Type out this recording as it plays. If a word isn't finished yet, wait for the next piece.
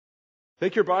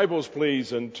Take your Bibles,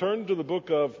 please, and turn to the book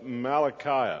of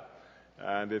Malachi.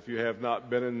 And if you have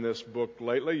not been in this book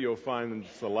lately, you'll find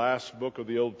it's the last book of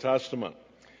the Old Testament.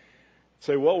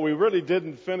 Say, well, we really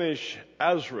didn't finish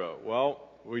Ezra. Well,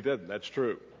 we didn't. That's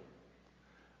true.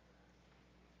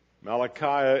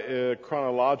 Malachi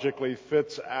chronologically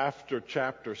fits after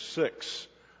chapter 6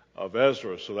 of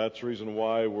Ezra. So that's the reason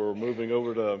why we're moving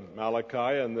over to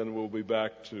Malachi, and then we'll be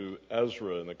back to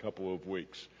Ezra in a couple of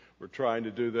weeks. We're trying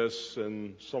to do this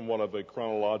in somewhat of a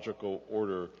chronological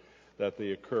order that they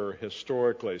occur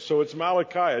historically. So it's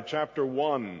Malachi chapter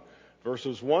 1,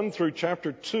 verses 1 through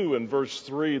chapter 2 and verse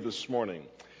 3 this morning.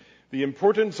 The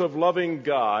importance of loving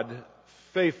God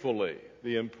faithfully.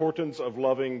 The importance of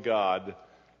loving God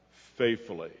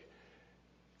faithfully.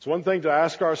 It's one thing to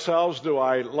ask ourselves, do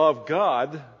I love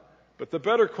God? But the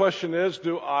better question is,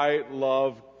 do I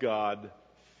love God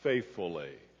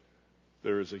faithfully?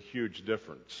 There is a huge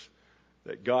difference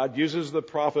that God uses the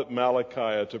prophet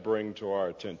Malachi to bring to our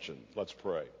attention. Let's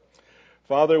pray.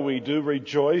 Father, we do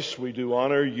rejoice, we do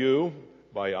honor you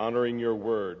by honoring your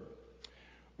word.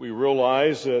 We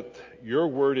realize that your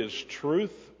word is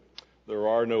truth, there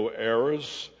are no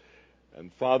errors,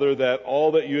 and Father, that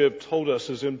all that you have told us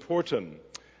is important.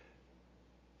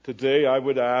 Today I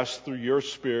would ask through your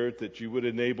Spirit that you would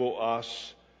enable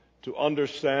us to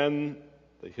understand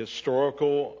the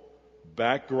historical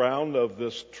background of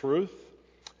this truth,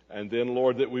 and then,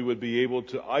 Lord, that we would be able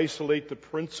to isolate the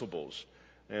principles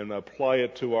and apply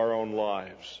it to our own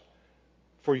lives.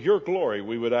 For your glory,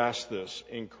 we would ask this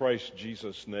in Christ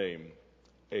Jesus' name.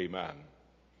 Amen.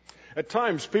 At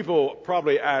times, people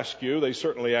probably ask you, they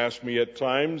certainly ask me at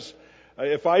times,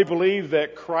 if I believe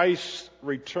that Christ's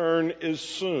return is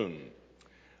soon.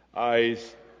 I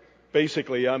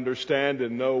basically understand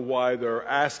and know why they're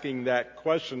asking that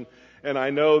question, and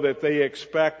I know that they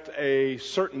expect a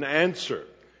certain answer,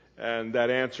 and that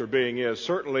answer being is,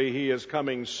 certainly he is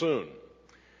coming soon.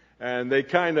 And they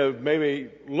kind of maybe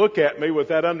look at me with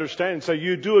that understanding and say,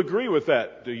 you do agree with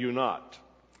that, do you not?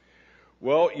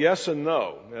 Well, yes and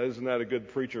no. Isn't that a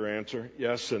good preacher answer?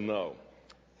 Yes and no.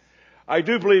 I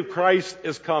do believe Christ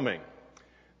is coming.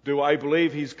 Do I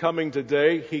believe he's coming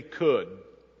today? He could.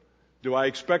 Do I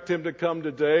expect him to come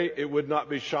today? It would not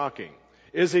be shocking.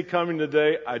 Is he coming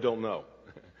today? I don't know.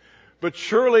 But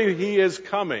surely he is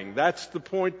coming. That's the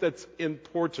point that's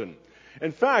important.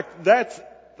 In fact, that's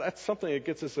something that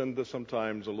gets us into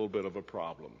sometimes a little bit of a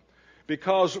problem.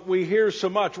 Because we hear so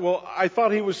much, well, I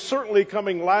thought he was certainly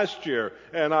coming last year,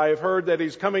 and I've heard that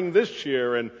he's coming this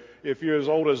year, and if you're as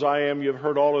old as I am, you've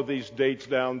heard all of these dates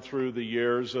down through the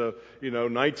years,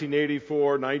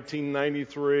 1984,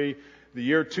 1993, the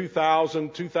year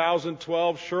 2000,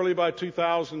 2012, surely by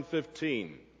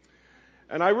 2015.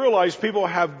 And I realize people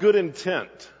have good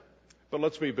intent, but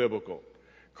let's be biblical.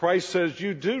 Christ says,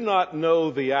 you do not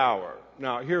know the hour.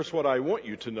 Now, here's what I want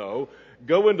you to know.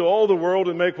 Go into all the world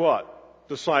and make what?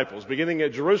 Disciples, beginning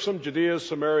at Jerusalem, Judea,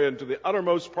 Samaria, and to the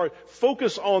uttermost part.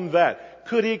 Focus on that.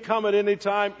 Could he come at any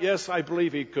time? Yes, I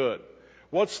believe he could.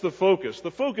 What's the focus?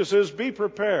 The focus is be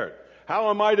prepared. How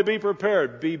am I to be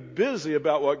prepared? Be busy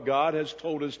about what God has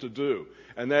told us to do,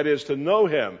 and that is to know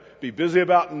him. Be busy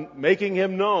about making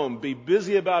him known. Be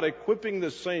busy about equipping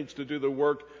the saints to do the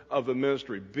work of the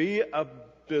ministry. Be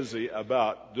busy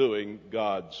about doing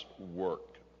God's work.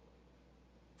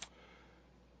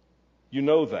 You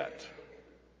know that.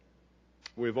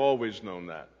 We've always known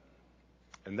that.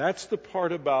 And that's the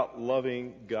part about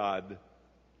loving God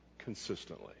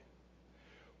consistently.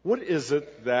 What is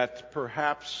it that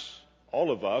perhaps all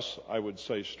of us, I would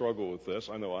say, struggle with this?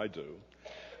 I know I do.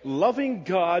 Loving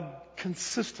God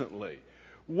consistently.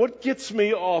 What gets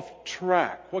me off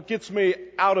track? What gets me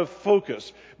out of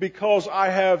focus? Because I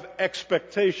have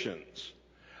expectations.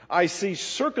 I see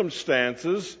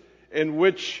circumstances in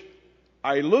which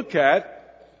I look at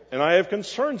and I have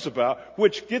concerns about,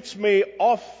 which gets me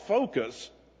off focus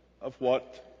of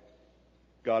what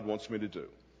God wants me to do.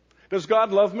 Does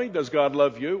God love me? Does God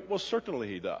love you? Well, certainly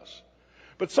he does.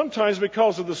 But sometimes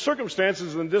because of the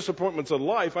circumstances and disappointments of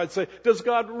life, I'd say, does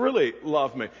God really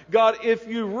love me? God, if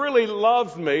you really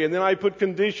loved me, and then I put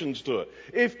conditions to it.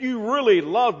 If you really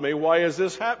love me, why is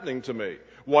this happening to me?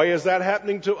 Why is that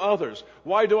happening to others?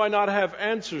 Why do I not have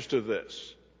answers to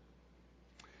this?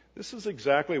 This is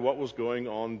exactly what was going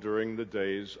on during the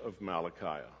days of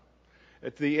Malachi.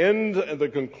 At the end and the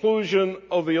conclusion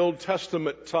of the Old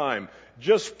Testament time,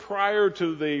 just prior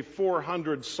to the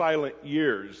 400 silent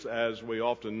years, as we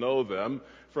often know them,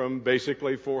 from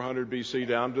basically 400 BC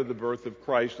down to the birth of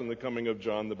Christ and the coming of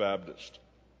John the Baptist.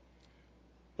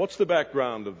 What's the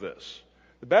background of this?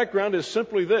 The background is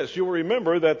simply this. You'll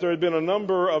remember that there had been a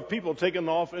number of people taken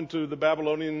off into the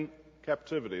Babylonian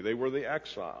captivity. They were the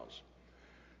exiles.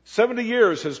 70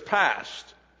 years has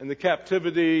passed, and the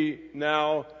captivity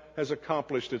now has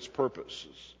accomplished its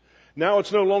purposes. Now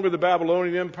it's no longer the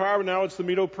Babylonian Empire, now it's the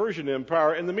Medo-Persian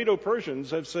Empire, and the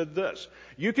Medo-Persians have said this: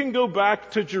 you can go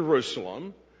back to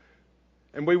Jerusalem,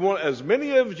 and we want as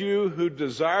many of you who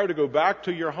desire to go back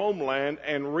to your homeland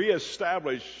and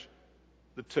reestablish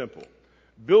the temple.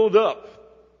 Build up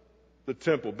the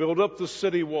temple. Build up the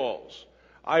city walls.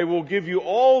 I will give you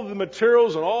all the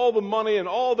materials and all the money and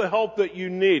all the help that you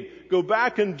need. Go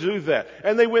back and do that.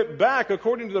 And they went back,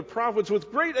 according to the prophets,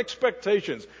 with great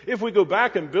expectations. If we go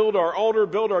back and build our altar,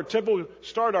 build our temple,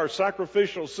 start our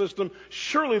sacrificial system,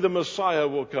 surely the Messiah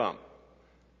will come.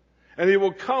 And he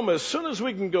will come as soon as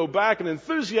we can go back and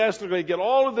enthusiastically get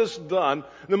all of this done.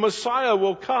 The Messiah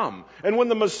will come. And when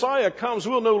the Messiah comes,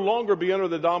 we'll no longer be under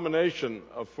the domination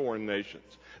of foreign nations.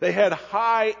 They had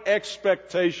high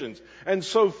expectations. And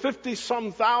so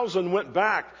 50-some thousand went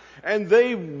back. And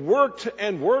they worked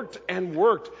and worked and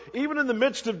worked. Even in the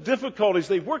midst of difficulties,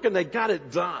 they worked and they got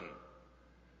it done.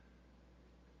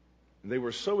 And they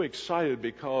were so excited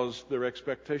because their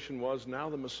expectation was, now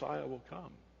the Messiah will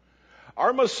come.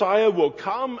 Our Messiah will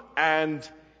come and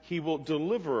he will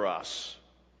deliver us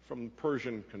from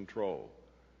Persian control.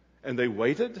 And they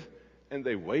waited, and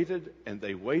they waited, and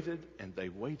they waited, and they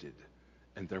waited.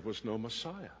 And there was no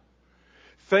Messiah.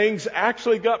 Things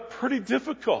actually got pretty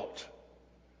difficult.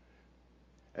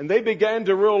 And they began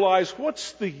to realize,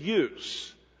 what's the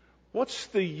use? What's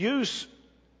the use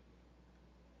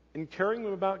in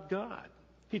caring about God?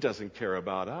 He doesn't care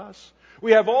about us.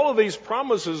 We have all of these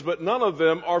promises, but none of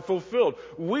them are fulfilled.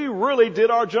 We really did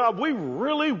our job. We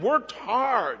really worked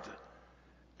hard.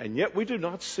 And yet we do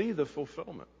not see the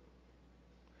fulfillment.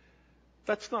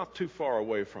 That's not too far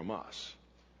away from us.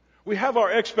 We have our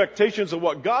expectations of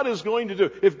what God is going to do.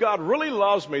 If God really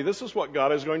loves me, this is what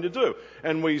God is going to do.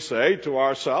 And we say to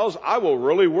ourselves, I will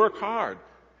really work hard.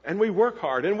 And we work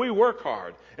hard, and we work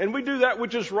hard. And we do that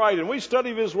which is right, and we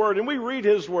study His Word, and we read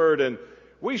His Word, and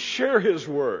we share His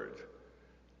Word.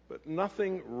 But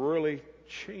nothing really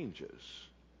changes.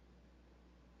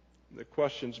 The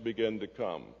questions begin to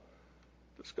come.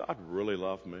 Does God really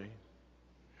love me?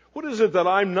 What is it that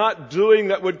I'm not doing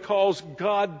that would cause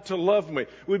God to love me?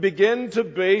 We begin to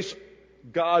base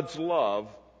God's love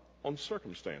on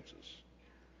circumstances.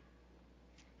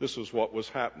 This is what was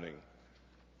happening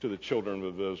to the children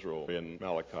of Israel in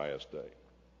Malachi's day.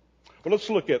 Well, let's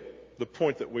look at the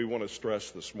point that we want to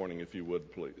stress this morning, if you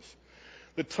would, please.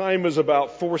 The time is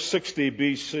about 460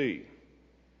 BC.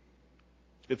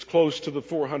 It's close to the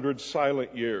 400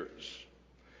 silent years.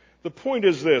 The point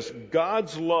is this: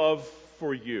 God's love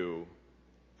for you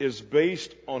is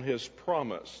based on His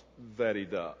promise that He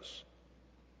does.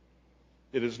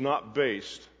 It is not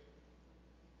based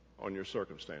on your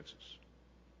circumstances.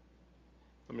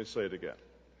 Let me say it again.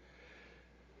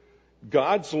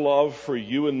 God's love for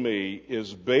you and me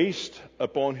is based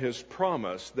upon His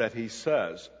promise that He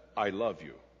says, I love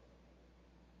you.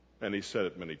 And He said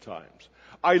it many times.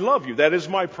 I love you. That is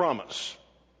my promise.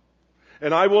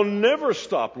 And I will never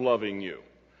stop loving you.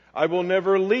 I will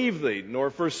never leave thee nor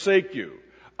forsake you.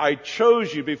 I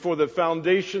chose you before the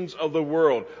foundations of the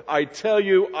world. I tell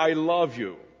you, I love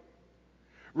you.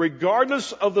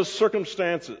 Regardless of the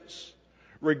circumstances,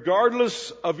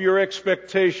 regardless of your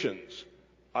expectations,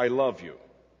 I love you.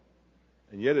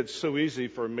 And yet it's so easy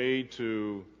for me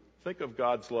to think of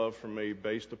God's love for me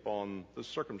based upon the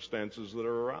circumstances that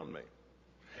are around me.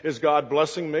 Is God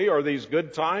blessing me? Are these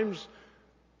good times?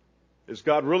 Is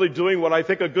God really doing what I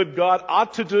think a good God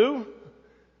ought to do?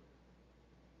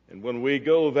 And when we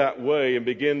go that way and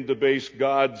begin to base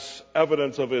God's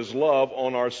evidence of His love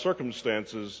on our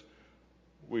circumstances,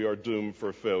 we are doomed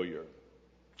for failure.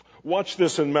 Watch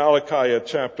this in Malachi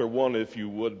chapter 1, if you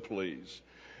would, please.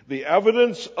 The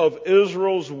evidence of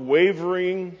Israel's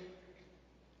wavering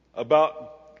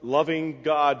about loving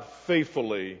God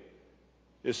faithfully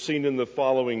is seen in the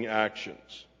following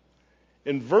actions.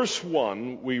 In verse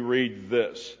 1, we read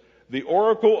this: the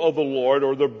oracle of the Lord,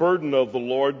 or the burden of the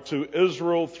Lord, to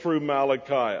Israel through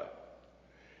Malachi.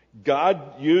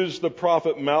 God used the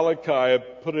prophet Malachi,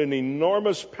 put an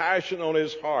enormous passion on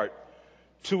his heart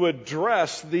to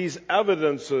address these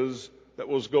evidences that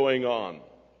was going on.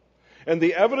 And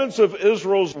the evidence of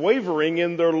Israel's wavering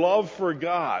in their love for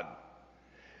God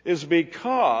is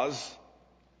because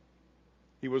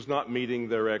He was not meeting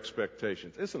their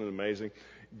expectations. Isn't it amazing?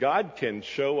 God can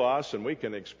show us and we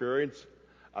can experience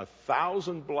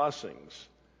 1,000 blessings.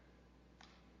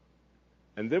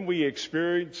 And then we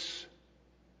experience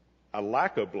a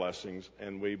lack of blessings,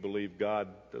 and we believe God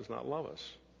does not love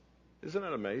us. Isn't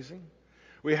that amazing?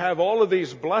 We have all of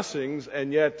these blessings,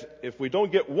 and yet if we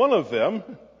don't get one of them,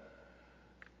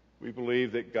 we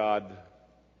believe that God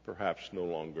perhaps no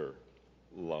longer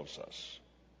loves us.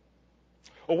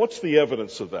 Well, what's the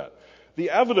evidence of that? The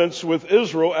evidence with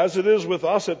Israel, as it is with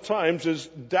us at times, is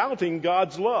doubting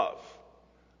God's love.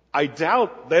 I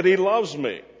doubt that He loves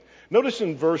me. Notice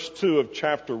in verse 2 of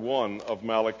chapter 1 of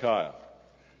Malachi.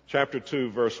 Chapter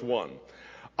 2, verse 1.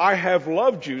 I have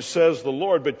loved you, says the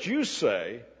Lord, but you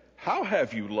say, how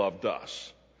have you loved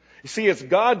us? You see, it's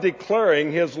God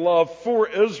declaring His love for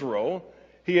Israel.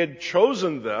 He had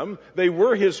chosen them. They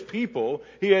were His people.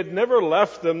 He had never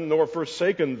left them nor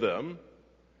forsaken them.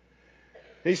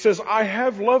 He says, I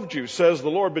have loved you, says the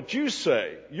Lord, but you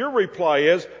say, your reply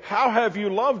is, how have you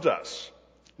loved us?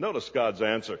 Notice God's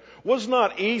answer. Was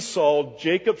not Esau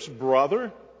Jacob's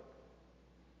brother?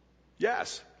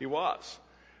 Yes, he was.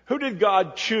 Who did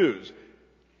God choose?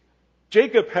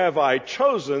 Jacob have I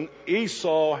chosen,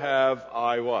 Esau have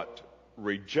I what?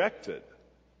 Rejected.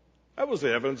 That was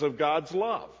the evidence of God's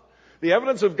love. The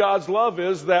evidence of God's love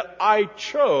is that I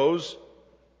chose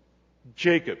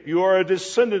Jacob. You are a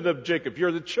descendant of Jacob.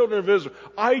 You're the children of Israel.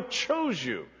 I chose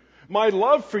you. My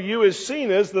love for you is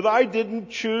seen as that I didn't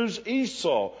choose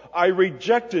Esau. I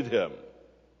rejected him.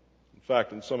 In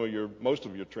fact, in most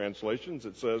of your translations,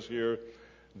 it says here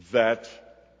that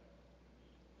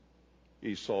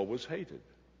Esau was hated.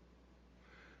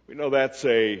 We know that's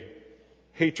a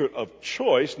hatred of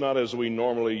choice, not as we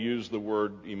normally use the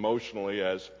word emotionally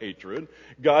as hatred.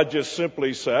 God just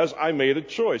simply says, I made a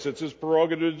choice. It's His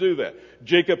prerogative to do that.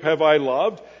 Jacob have I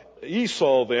loved.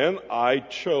 Esau then I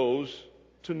chose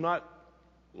to not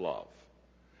love.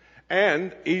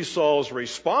 And Esau's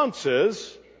response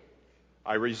is,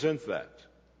 I resent that.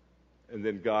 And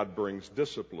then God brings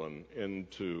discipline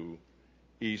into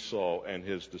Esau and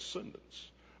his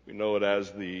descendants. We know it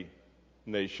as the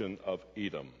nation of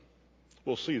Edom.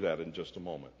 We'll see that in just a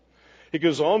moment. He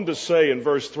goes on to say in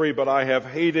verse 3, but I have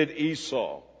hated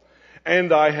Esau,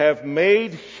 and I have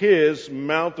made his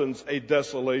mountains a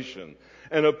desolation,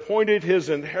 and appointed his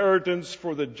inheritance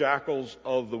for the jackals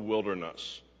of the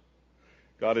wilderness.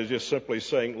 God is just simply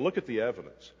saying, look at the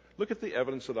evidence. Look at the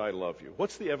evidence that I love you.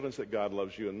 What's the evidence that God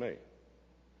loves you and me?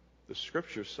 The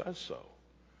Scripture says so.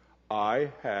 I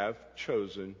have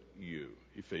chosen you.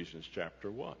 Ephesians chapter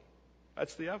 1.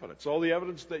 That's the evidence. All the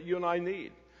evidence that you and I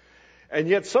need. And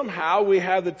yet somehow we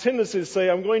have the tendency to say,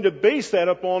 I'm going to base that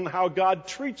upon how God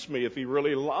treats me if He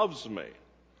really loves me.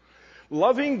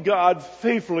 Loving God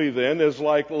faithfully then is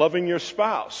like loving your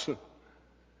spouse.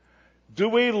 Do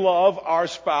we love our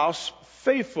spouse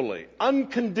faithfully,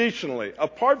 unconditionally,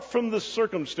 apart from the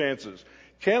circumstances?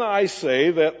 Can I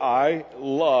say that I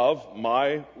love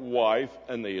my wife,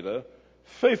 Anita,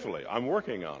 faithfully? I'm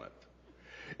working on it.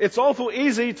 It's awful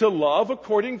easy to love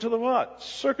according to the what?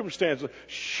 Circumstances.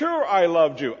 Sure, I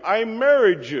loved you. I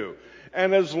married you.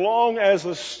 And as long as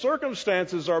the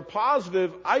circumstances are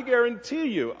positive, I guarantee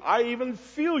you, I even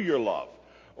feel your love.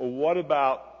 What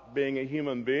about being a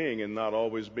human being and not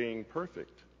always being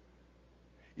perfect?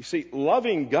 You see,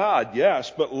 loving God,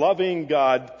 yes, but loving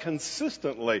God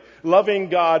consistently, loving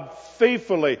God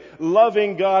faithfully,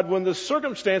 loving God when the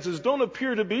circumstances don't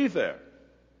appear to be there.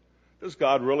 Does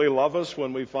God really love us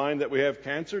when we find that we have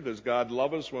cancer? Does God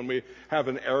love us when we have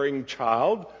an erring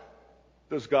child?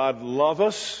 Does God love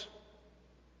us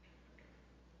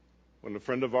when a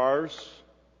friend of ours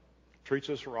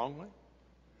treats us wrongly?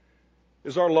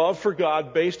 Is our love for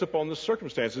God based upon the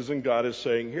circumstances? And God is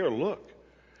saying, here, look,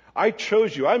 I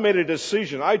chose you. I made a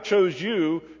decision. I chose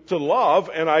you to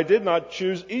love, and I did not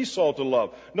choose Esau to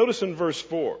love. Notice in verse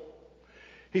 4.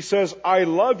 He says, I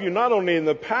love you not only in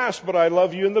the past, but I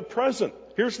love you in the present.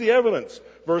 Here's the evidence.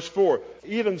 Verse 4.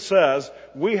 Edom says,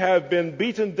 we have been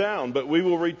beaten down, but we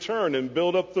will return and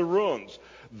build up the ruins.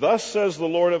 Thus says the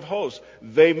Lord of hosts,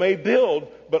 they may build,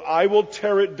 but I will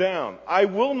tear it down. I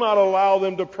will not allow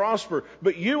them to prosper,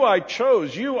 but you I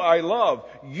chose, you I love.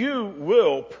 You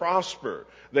will prosper.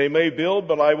 They may build,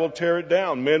 but I will tear it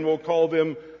down. Men will call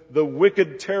them the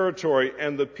wicked territory,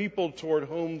 and the people toward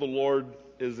whom the Lord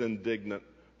is indignant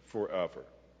forever.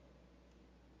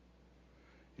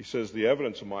 He says, the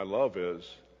evidence of my love is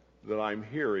that I'm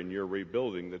here and you're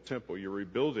rebuilding the temple. You're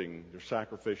rebuilding your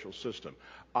sacrificial system.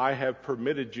 I have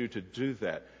permitted you to do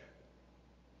that.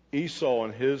 Esau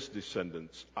and his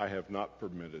descendants, I have not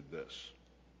permitted this.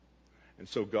 And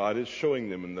so God is showing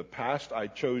them, in the past I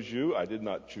chose you, I did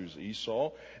not choose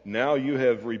Esau. Now you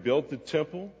have rebuilt the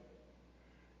temple.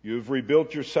 You've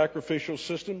rebuilt your sacrificial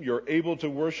system. You're able to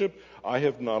worship. I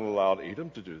have not allowed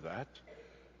Edom to do that.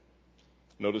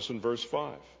 Notice in verse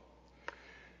 5.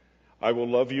 I will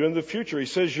love you in the future. He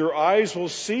says, your eyes will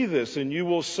see this, and you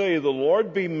will say, the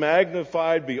Lord be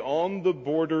magnified beyond the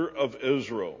border of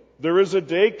Israel. There is a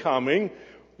day coming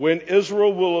when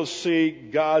Israel will see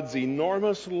God's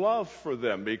enormous love for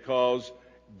them, because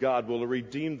God will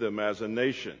redeem them as a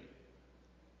nation.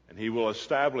 And he will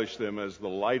establish them as the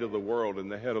light of the world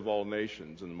and the head of all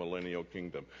nations in the millennial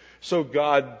kingdom. So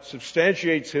God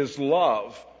substantiates his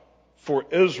love for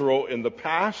Israel in the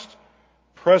past,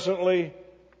 presently,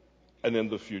 and in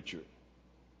the future.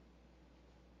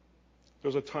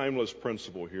 There's a timeless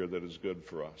principle here that is good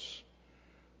for us.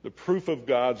 The proof of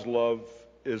God's love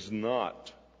is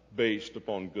not based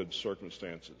upon good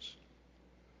circumstances.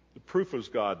 The proof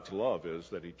of God's love is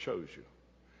that he chose you.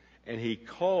 And he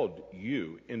called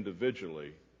you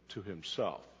individually to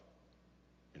himself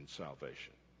in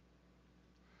salvation.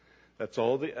 That's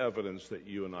all the evidence that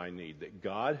you and I need, that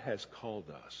God has called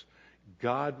us.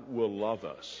 God will love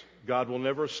us. God will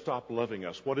never stop loving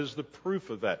us. What is the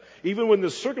proof of that? Even when the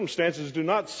circumstances do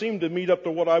not seem to meet up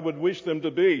to what I would wish them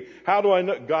to be, how do I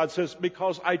know? God says,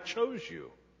 because I chose you.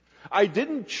 I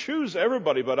didn't choose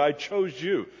everybody, but I chose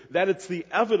you. That it's the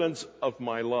evidence of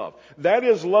my love. That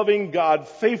is loving God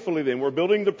faithfully then. We're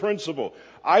building the principle.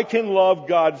 I can love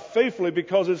God faithfully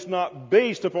because it's not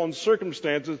based upon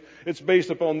circumstances. It's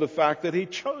based upon the fact that he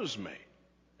chose me.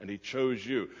 And he chose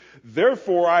you.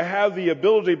 Therefore, I have the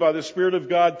ability by the Spirit of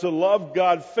God to love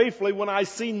God faithfully when I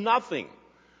see nothing.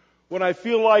 When I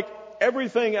feel like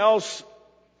everything else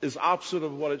is opposite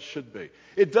of what it should be.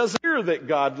 It doesn't appear that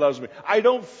God loves me. I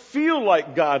don't feel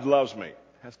like God loves me. It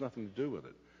has nothing to do with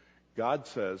it. God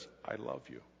says, I love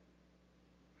you.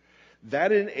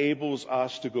 That enables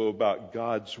us to go about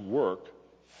God's work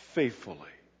faithfully.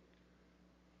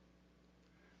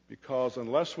 Because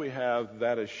unless we have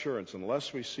that assurance,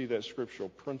 unless we see that scriptural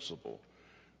principle,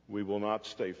 we will not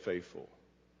stay faithful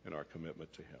in our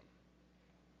commitment to him.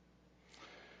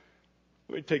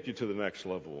 Let me take you to the next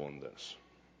level on this.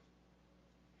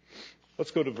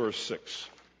 Let's go to verse 6.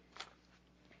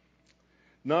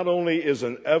 Not only is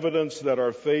an evidence that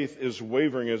our faith is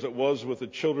wavering as it was with the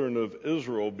children of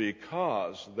Israel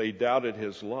because they doubted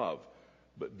his love,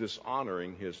 but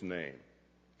dishonoring his name.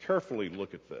 Carefully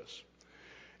look at this.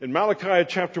 In Malachi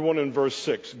chapter 1 and verse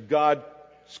 6, God's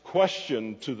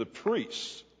question to the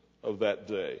priests of that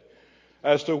day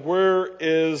as to where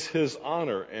is his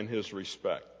honor and his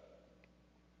respect.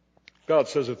 God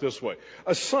says it this way: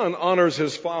 a son honors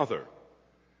his father,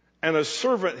 and a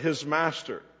servant his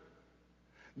master.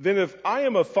 Then if I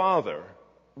am a father,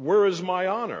 where is my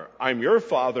honor? I'm your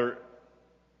father,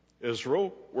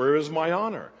 Israel. Where is my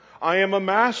honor? I am a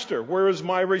master. Where is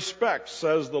my respect?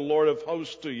 Says the Lord of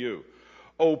hosts to you.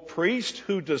 O priest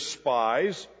who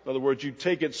despise, in other words, you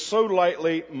take it so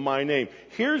lightly, my name.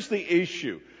 Here's the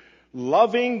issue.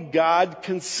 Loving God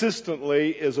consistently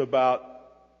is about,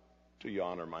 do you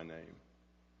honor my name?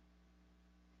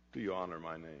 Do you honor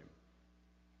my name?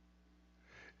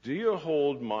 Do you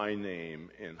hold my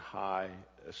name in high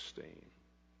esteem?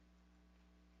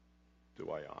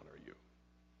 Do I honor you?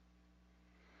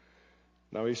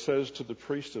 Now he says to the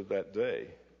priest of that day,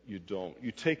 you don't.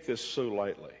 You take this so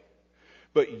lightly.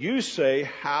 But you say,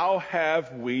 how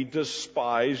have we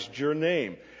despised your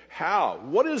name? How?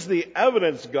 What is the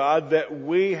evidence, God, that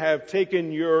we have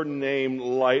taken your name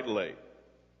lightly?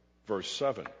 Verse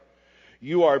 7.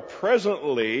 You are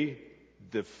presently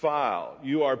defiled.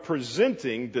 You are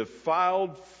presenting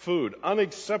defiled food,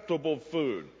 unacceptable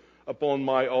food upon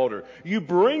my altar. You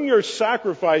bring your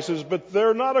sacrifices, but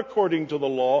they're not according to the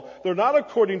law. They're not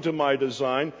according to my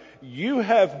design. You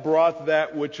have brought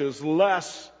that which is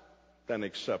less than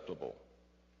acceptable.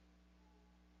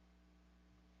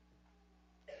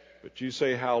 But you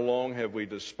say, how long have we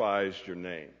despised your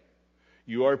name?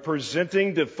 You are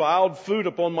presenting defiled food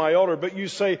upon my altar, but you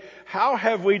say, how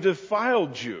have we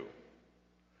defiled you?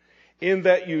 In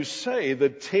that you say, the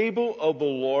table of the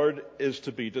Lord is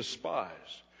to be despised.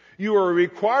 You are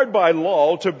required by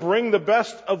law to bring the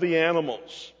best of the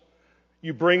animals.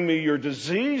 You bring me your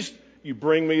diseased. You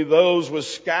bring me those with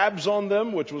scabs on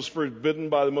them, which was forbidden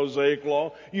by the Mosaic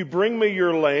law. You bring me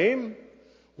your lame.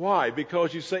 Why?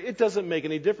 Because you say, it doesn't make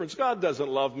any difference. God doesn't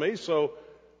love me, so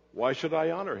why should I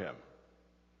honor him?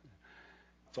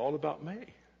 It's all about me.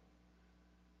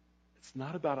 It's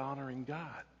not about honoring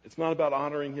God. It's not about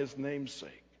honoring his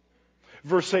namesake.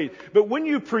 Verse 8, but when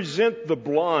you present the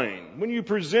blind, when you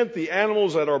present the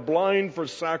animals that are blind for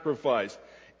sacrifice,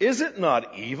 is it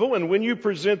not evil? And when you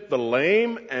present the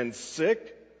lame and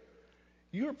sick,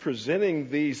 you're presenting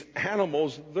these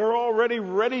animals, they're already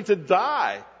ready to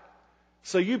die.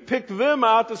 So you pick them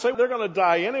out to say they're going to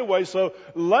die anyway, so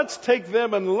let's take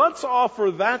them and let's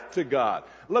offer that to God.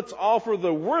 Let's offer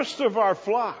the worst of our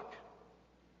flock.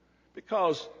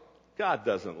 Because God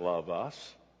doesn't love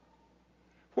us.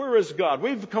 Where is God?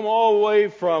 We've come all the way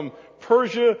from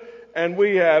Persia, and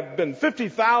we have been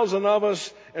 50,000 of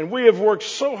us, and we have worked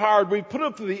so hard. We've put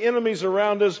up to the enemies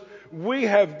around us. We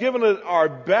have given it our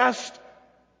best,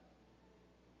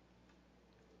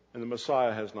 and the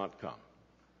Messiah has not come.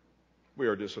 We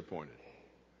are disappointed.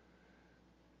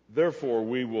 Therefore,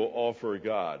 we will offer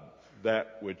God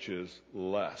that which is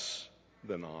less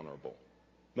than honorable.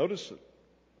 Notice it.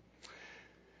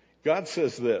 God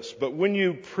says this, but when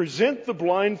you present the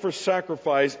blind for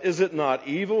sacrifice, is it not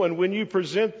evil? And when you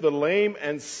present the lame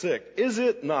and sick, is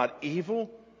it not evil?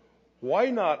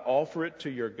 Why not offer it to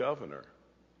your governor?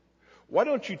 Why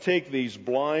don't you take these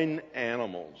blind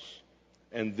animals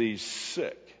and these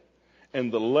sick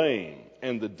and the lame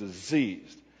and the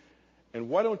diseased, and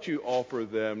why don't you offer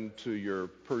them to your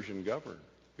Persian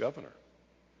governor?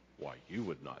 Why, you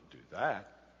would not do that.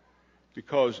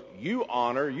 Because you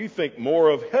think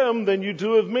more of him than you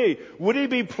do of me. Would he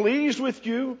be pleased with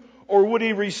you, or would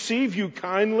he receive you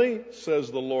kindly, says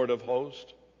the Lord of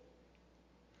hosts?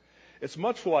 It's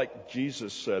much like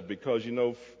Jesus said, because,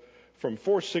 from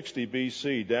 460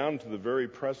 BC down to the very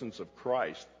presence of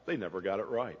Christ, they never got it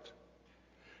right.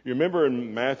 You remember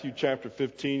in Matthew chapter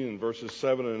 15 and verses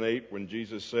 7 and 8 when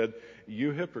Jesus said,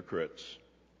 you hypocrites,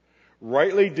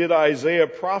 rightly did Isaiah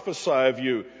prophesy of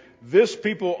you, this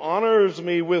people honors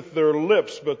me with their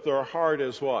lips, but their heart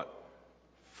is what?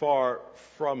 Far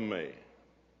from me.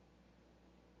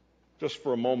 Just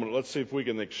for a moment, let's see if we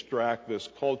can extract this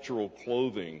cultural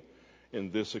clothing in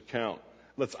this account.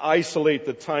 Let's isolate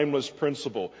the timeless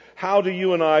principle. How do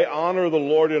you and I honor the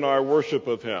Lord in our worship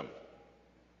of him?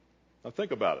 Now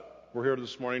think about it. We're here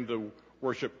this morning to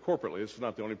worship corporately. This is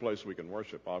not the only place we can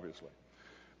worship, obviously.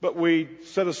 But we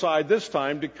set aside this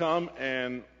time to come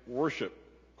and worship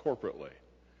corporately.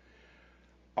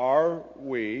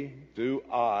 Do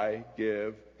I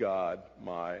give God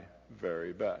my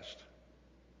very best?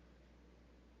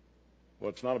 Well,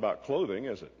 it's not about clothing,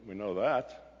 is it? We know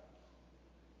that.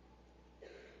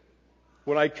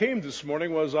 When I came this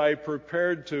morning, was I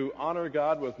prepared to honor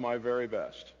God with my very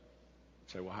best?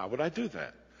 You say, well, how would I do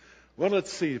that? Well,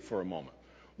 let's see for a moment.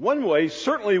 One way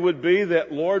certainly would be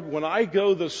that, Lord, when I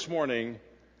go this morning,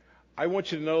 I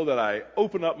want you to know that I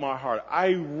open up my heart. I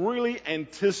really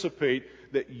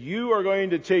anticipate that you are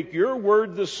going to take your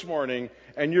word this morning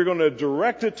and you're going to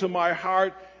direct it to my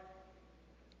heart,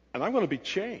 and I'm going to be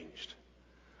changed.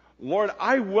 Lord,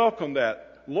 I welcome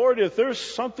that. Lord, if there's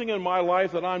something in my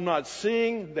life that I'm not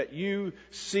seeing, that you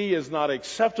see as not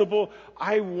acceptable,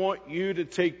 I want you to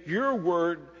take your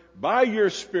word by your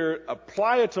Spirit,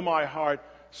 apply it to my heart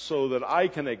so that I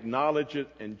can acknowledge it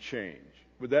and change.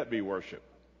 Would that be worship?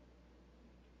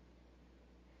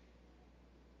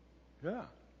 Yeah,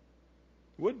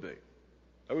 would be.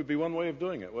 That would be one way of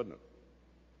doing it, wouldn't it?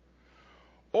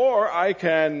 Or I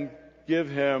can give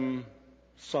him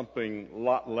something a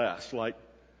lot less, like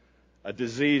a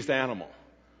diseased animal.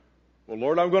 Well,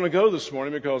 Lord, I'm going to go this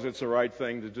morning because it's the right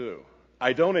thing to do.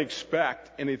 I don't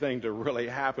expect anything to really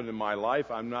happen in my life.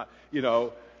 I'm not,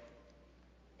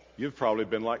 you've probably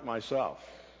been like myself.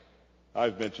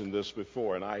 I've mentioned this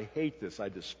before, and I hate this. I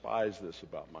despise this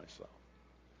about myself.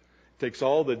 It takes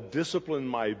all the discipline in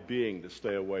my being to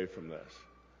stay away from this.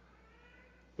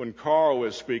 When Carl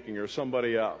was speaking or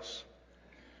somebody else,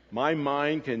 my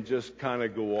mind can just kind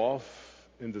of go off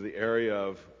into the area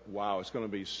of, wow, it's going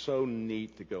to be so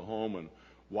neat to go home and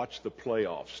watch the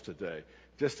playoffs today,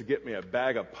 just to get me a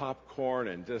bag of popcorn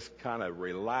and just kind of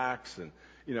relax. And,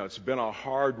 it's been a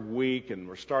hard week and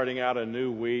we're starting out a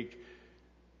new week.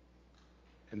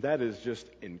 And that is just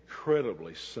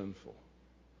incredibly sinful.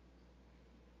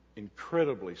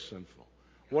 Incredibly sinful.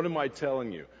 What am I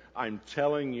telling you? I'm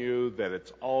telling you that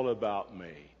it's all about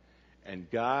me. And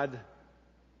God,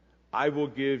 I'll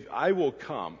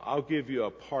give you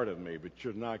a part of me, but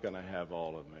you're not going to have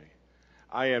all of me.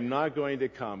 I am not going to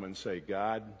come and say,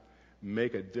 God,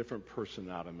 make a different person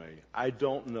out of me. I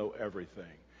don't know everything.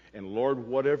 And Lord,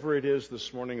 whatever it is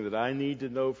this morning that I need to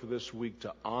know for this week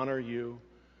to honor you,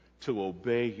 to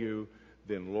obey you,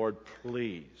 then Lord,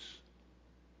 please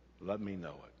let me know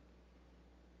it.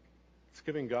 It's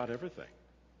giving God everything.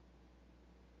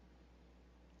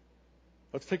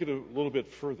 Let's take it a little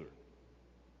bit further.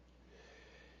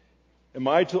 Am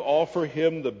I to offer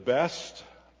him the best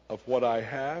of what I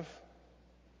have?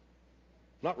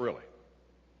 Not really.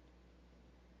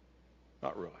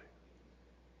 Not really.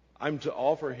 I'm to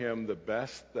offer him the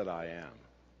best that I am.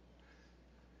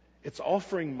 It's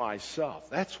offering myself.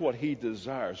 That's what he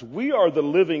desires. We are the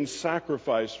living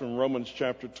sacrifice from Romans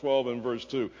chapter 12 and verse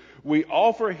 2. We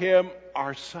offer him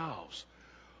ourselves.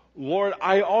 Lord,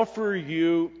 I offer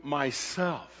you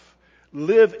myself.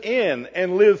 Live in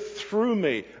and live through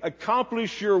me.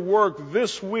 Accomplish your work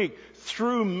this week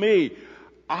through me.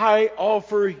 I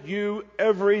offer you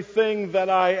everything that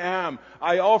I am.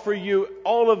 I offer you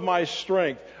all of my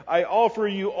strength. I offer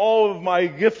you all of my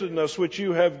giftedness which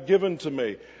you have given to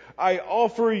me. I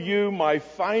offer you my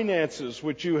finances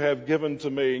which you have given to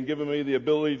me and given me the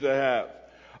ability to have.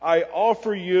 I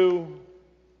offer you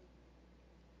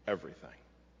everything.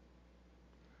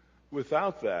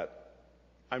 Without that,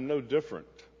 I'm no different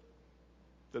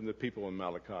than the people in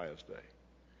Malachi's day.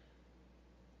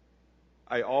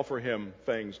 I offer him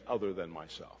things other than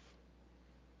myself.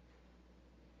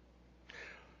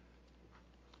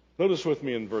 Notice with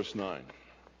me in verse 9.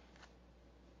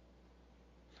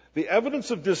 The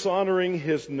evidence of dishonoring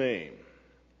his name.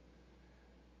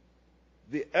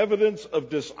 The evidence of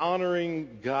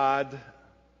dishonoring God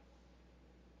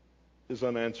is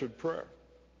unanswered prayer.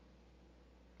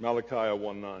 Malachi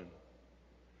 1:9.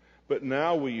 But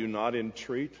now will you not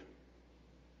entreat?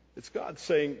 It's God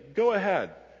saying, go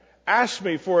ahead, ask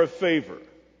me for a favor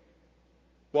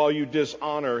while you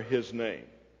dishonor his name.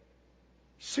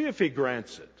 See if he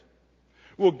grants it.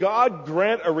 Will God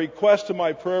grant a request to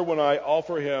my prayer when I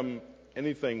offer him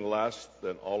anything less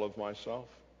than all of myself?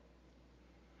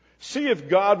 See if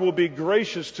God will be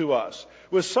gracious to us.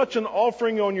 With such an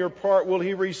offering on your part, will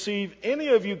he receive any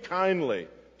of you kindly,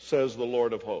 says the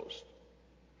Lord of hosts.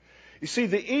 You see,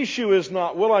 the issue is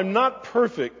not, well, I'm not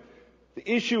perfect.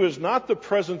 The issue is not the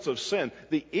presence of sin.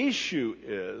 The issue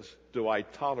is, do I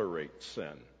tolerate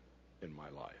sin in my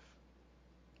life?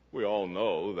 We all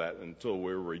know that until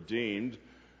we're redeemed,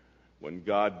 when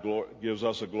God gives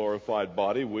us a glorified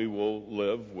body, we will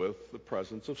live with the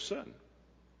presence of sin.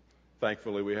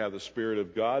 Thankfully, we have the Spirit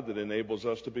of God that enables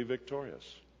us to be victorious.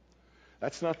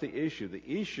 That's not the issue. The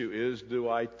issue is, do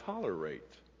I tolerate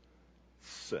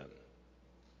sin?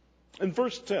 In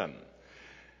verse 10,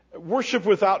 worship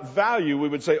without value, we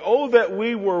would say, oh, that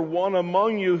we were one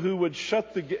among you who would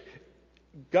shut the gate.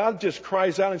 God just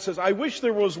cries out and says, I wish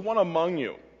there was one among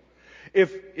you.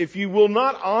 If you will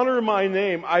not honor my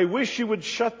name, I wish you would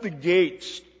shut the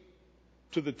gates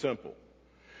to the temple,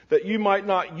 that you might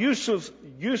not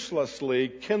uselessly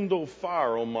kindle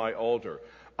fire on my altar.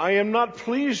 I am not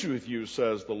pleased with you,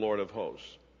 says the Lord of hosts,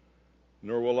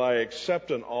 nor will I accept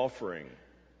an offering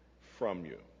from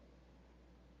you.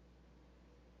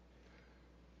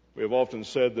 We have often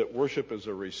said that worship is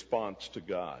a response to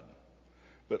God,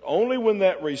 but only when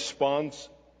that response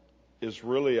is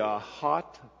really a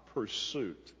hot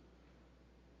pursuit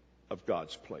of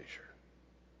God's pleasure.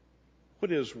 What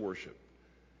is worship?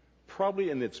 Probably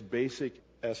in its basic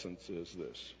essence is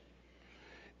this.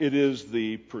 It is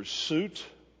the pursuit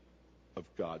of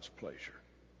God's pleasure.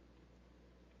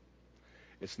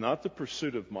 It's not the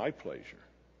pursuit of my pleasure.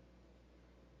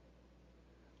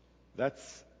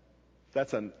 That's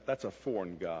a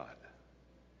foreign God.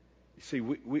 You see,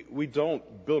 we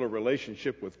don't build a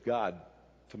relationship with God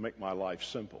to make my life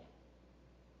simple.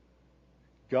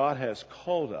 God has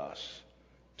called us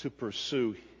to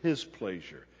pursue his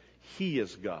pleasure. He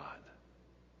is God.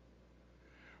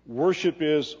 Worship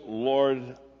is,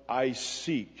 Lord, I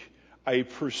seek, I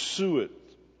pursue it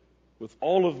with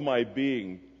all of my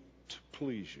being to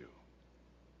please you.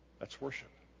 That's worship.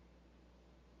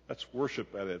 That's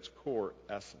worship at its core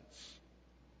essence.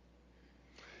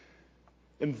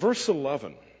 In verse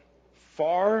 11,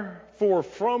 for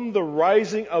from the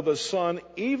rising of the sun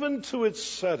even to its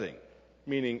setting,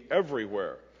 meaning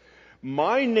everywhere,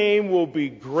 my name will be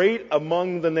great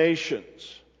among the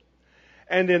nations.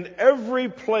 And in every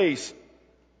place,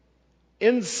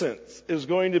 incense is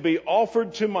going to be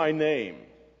offered to my name,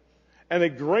 and a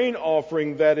grain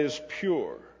offering that is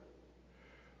pure.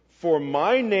 For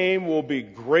my name will be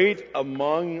great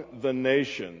among the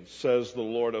nations, says the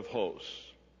Lord of hosts.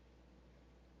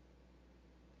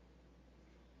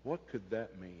 What could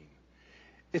that mean?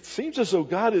 It seems as though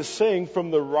God is saying, from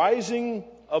the rising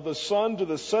of the sun to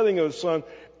the setting of the sun,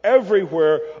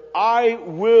 everywhere, I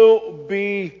will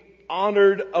be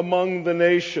honored among the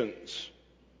nations.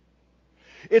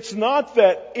 It's not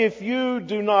that if you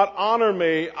do not honor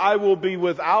me, I will be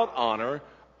without honor.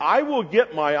 I will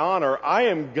get my honor. I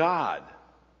am God.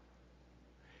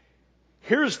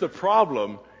 Here's the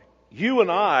problem. You and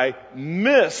I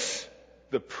miss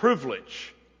the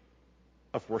privilege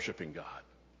of worshiping God.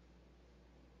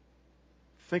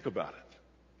 Think about it.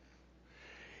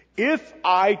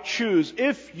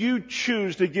 If you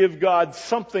choose to give God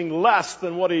something less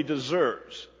than what he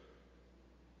deserves,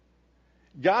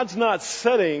 God's not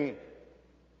sitting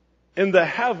in the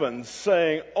heavens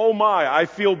saying, oh my, I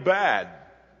feel bad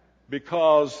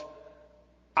because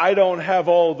I don't have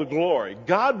all the glory.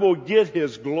 God will get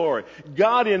His glory.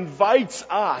 God invites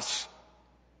us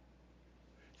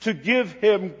to give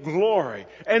Him glory.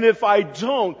 And if I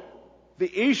don't,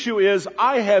 the issue is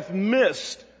I have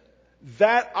missed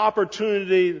that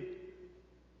opportunity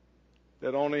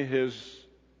that only His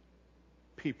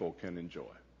people can enjoy.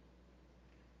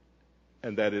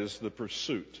 And that is the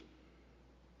pursuit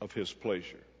of His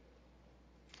pleasure.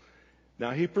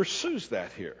 Now He pursues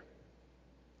that here.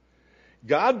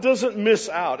 God doesn't miss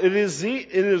out. It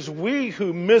is we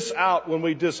who miss out when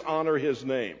we dishonor His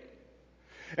name.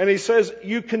 And He says,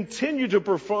 you continue to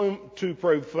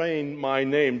profane my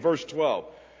name. Verse 12.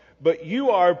 But you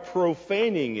are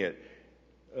profaning it.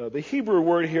 The Hebrew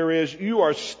word here is, you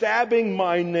are stabbing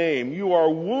my name. You are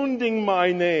wounding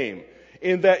my name.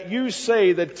 In that you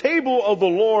say, the table of the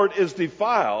Lord is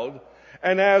defiled,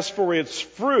 and as for its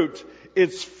fruit,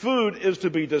 its food is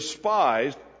to be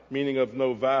despised, meaning of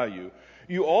no value.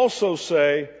 You also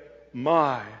say,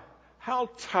 my, how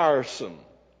tiresome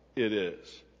it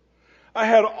is. I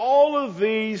had all of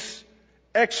these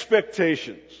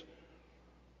expectations.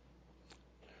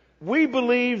 We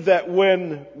believed that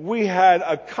when we had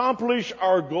accomplished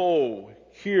our goal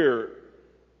here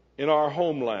in our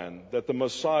homeland, that the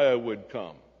Messiah would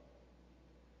come.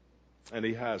 And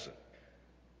He hasn't.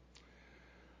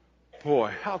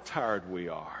 Boy, how tired we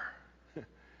are.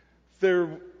 There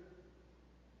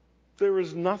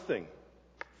is nothing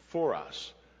for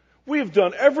us. We have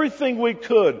done everything we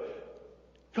could.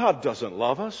 God doesn't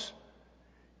love us.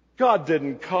 God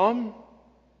didn't come.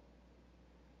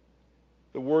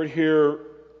 The word here,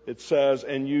 it says,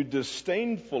 and you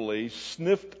disdainfully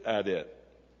sniffed at it.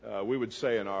 We would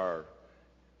say in our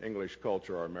English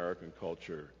culture, our American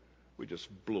culture, we just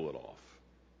blew it off.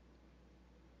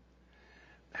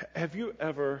 Have you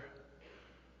ever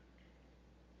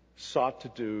sought to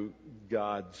do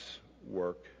God's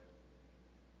work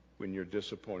when you're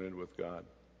disappointed with God?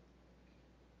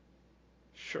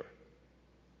 Sure.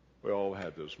 We all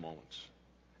have those moments.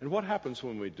 And what happens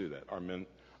when we do that?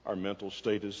 Our mental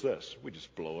state is this. We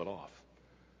just blow it off.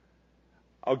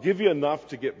 I'll give you enough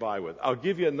to get by with. I'll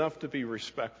give you enough to be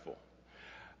respectful.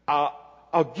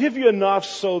 I'll give you enough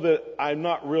so that I'm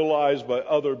not realized by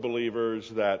other believers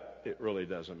that it really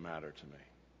doesn't matter to me.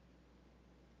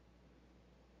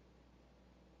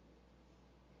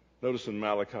 Notice in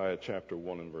Malachi chapter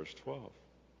 1 and verse 12.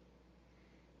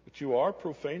 But you are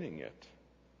profaning it.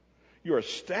 You are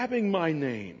stabbing my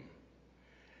name.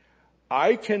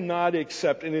 I cannot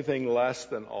accept anything less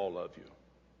than all of you.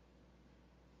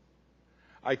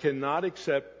 I cannot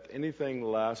accept anything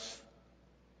less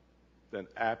than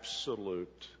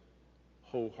absolute,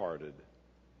 wholehearted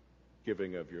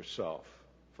giving of yourself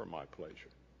for my pleasure.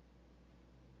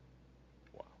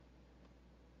 Wow.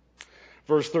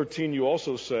 Verse 13, you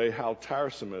also say how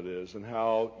tiresome it is and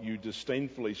how you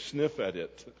disdainfully sniff at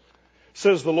it,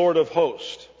 says the Lord of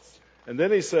hosts. And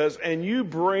then He says, and you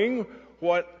bring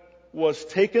what was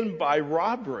taken by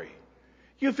robbery.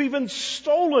 You've even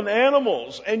stolen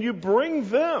animals and you bring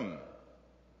them.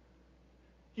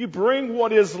 You bring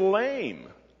what is lame.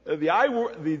 The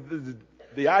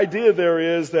idea there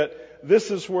is that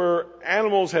this is where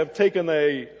animals have taken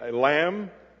a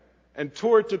lamb and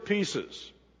tore it to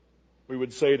pieces. We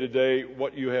would say today,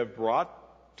 what you have brought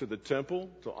to the temple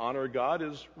to honor God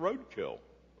is roadkill.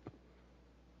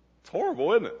 It's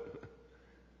horrible, isn't it?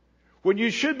 When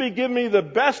you should be giving me the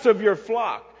best of your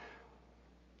flock.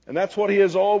 And that's what He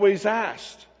has always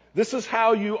asked. This is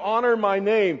how you honor my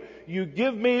name. You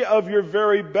give me of your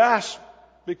very best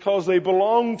because they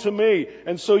belong to me.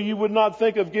 And so you would not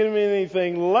think of giving me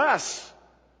anything less.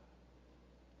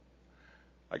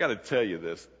 I got to tell you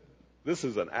this. This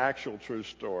is an actual true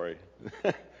story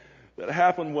that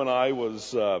happened when I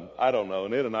was,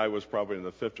 Annette and I was probably in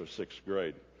the 5th or 6th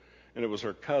grade. And it was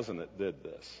her cousin that did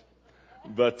this.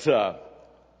 But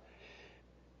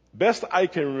best I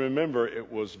can remember,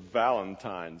 it was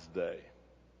Valentine's Day.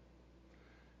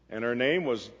 And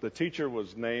the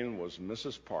teacher's name was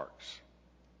Mrs. Parks.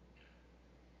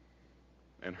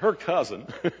 And her cousin,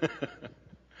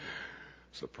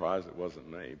 surprised it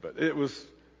wasn't me, but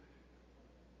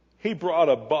he brought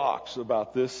a box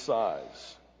about this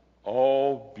size,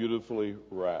 all beautifully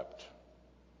wrapped.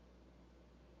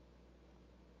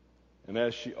 And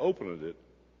as she opened it,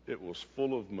 it was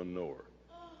full of manure.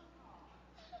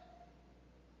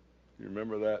 You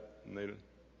remember that, Nathan?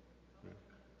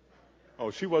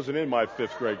 Oh, she wasn't in my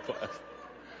 5th grade class.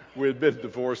 We had been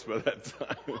divorced by that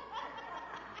time.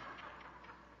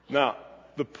 Now,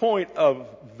 the point of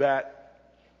that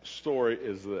story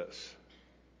is this.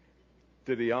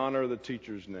 Did he honor the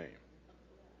teacher's name?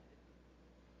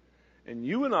 And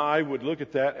you and I would look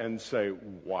at that and say,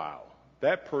 wow,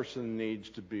 that person needs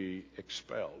to be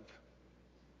expelled.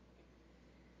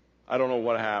 I don't know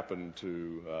what happened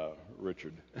to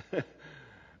Richard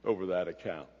over that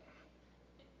account.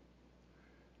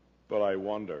 But I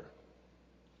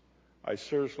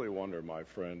seriously wonder, my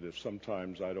friend, if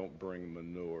sometimes I don't bring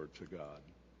manure to God.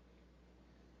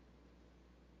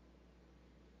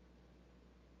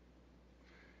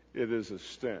 It is a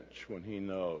stench when he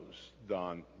knows,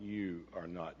 Don, you are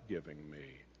not giving me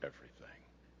everything.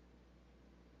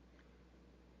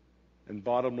 And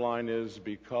bottom line is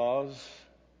because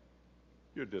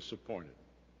you're disappointed.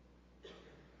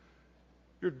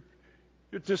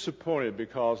 You're disappointed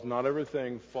because not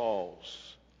everything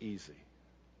falls easy.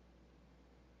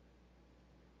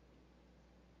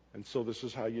 And so this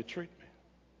is how you treat me.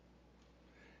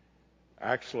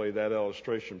 Actually, that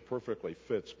illustration perfectly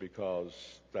fits because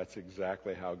that's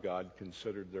exactly how God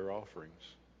considered their offerings.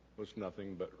 It was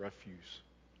nothing but refuse.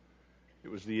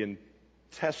 It was the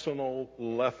intestinal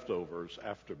leftovers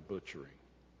after butchering.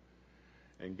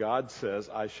 And God says,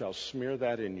 I shall smear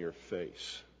that in your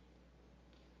face.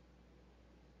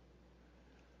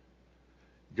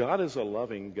 God is a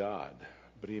loving God,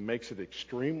 but he makes it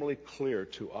extremely clear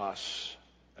to us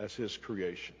as his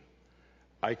creation.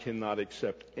 I cannot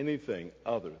accept anything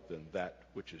other than that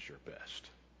which is your best.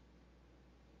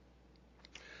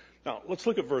 Now, let's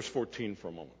look at verse 14 for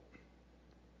a moment.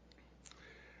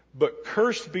 But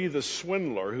cursed be the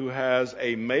swindler who has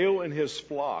a male in his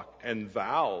flock and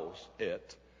vows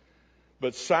it,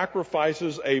 but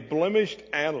sacrifices a blemished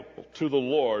animal to the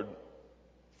Lord,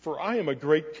 for I am a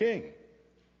great king,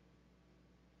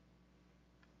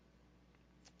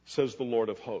 says the Lord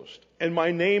of hosts. And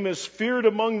my name is feared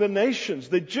among the nations.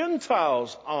 The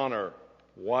Gentiles honor.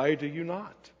 Why do you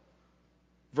not?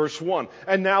 Verse 1.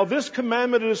 And now this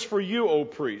commandment is for you, O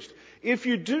priest. If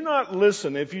you do not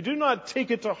listen, if you do not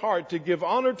take it to heart to give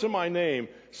honor to my name,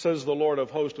 says the Lord of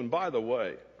hosts. And by the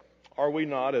way, are we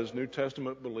not, as New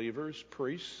Testament believers,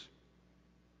 priests?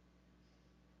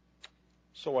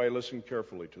 So I listen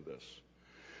carefully to this.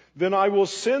 Then I will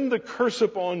send the curse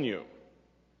upon you,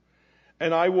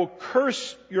 and I will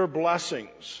curse your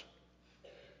blessings.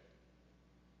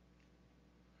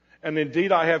 And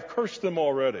indeed, I have cursed them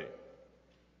already,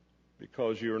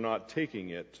 because you are not taking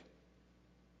it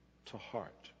to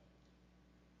heart.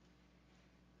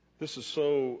 This is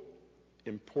so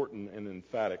important and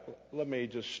emphatic. Let me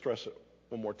just stress it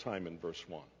one more time in verse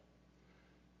 1.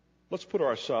 Let's put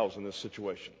ourselves in this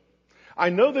situation. I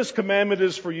know this commandment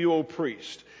is for you, O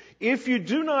priest. If you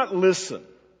do not listen,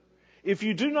 if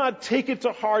you do not take it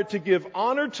to heart to give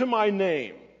honor to my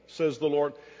name, says the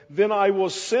Lord, then I will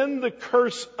send the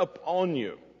curse upon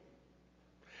you.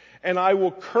 And I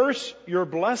will curse your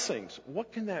blessings.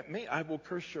 What can that mean? I will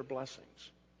curse your blessings.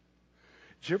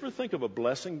 Did you ever think of a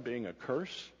blessing being a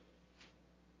curse?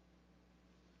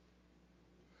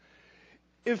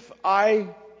 If I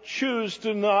choose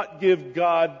to not give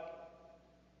God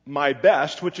my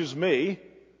best, which is me,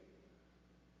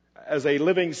 as a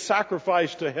living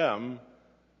sacrifice to him,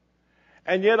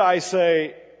 and yet I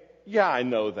say, yeah, I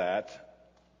know that,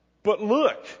 but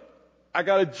look, I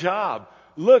got a job.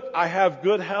 Look, I have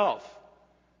good health.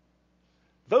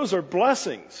 Those are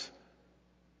blessings.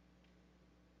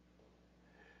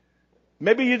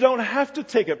 Maybe you don't have to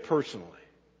take it personally.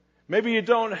 Maybe you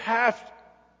don't have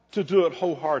to do it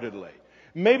wholeheartedly.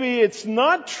 Maybe it's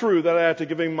not true that I have to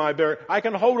give him my bear. I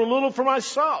can hold a little for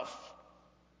myself.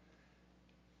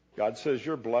 God says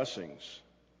your blessings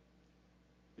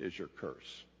is your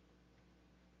curse.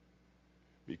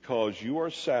 Because you are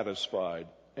satisfied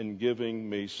in giving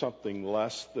me something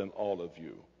less than all of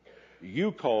you.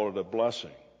 You call it a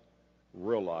blessing.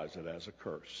 Realize it as a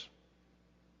curse.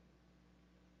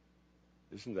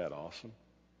 Isn't that awesome?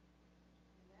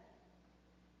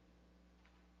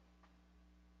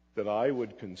 That I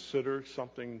would consider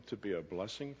something to be a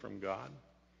blessing from God,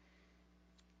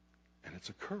 and it's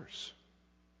a curse.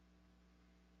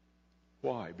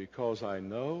 Why? Because I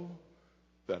know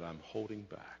that I'm holding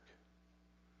back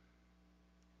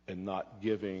and not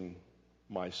giving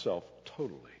myself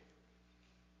totally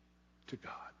to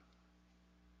God.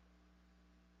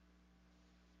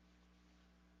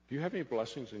 Do you have any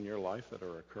blessings in your life that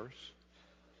are a curse?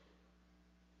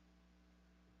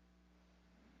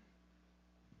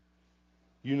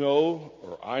 You know,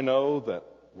 or I know, that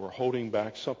we're holding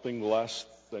back something less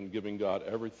than giving God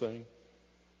everything.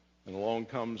 And along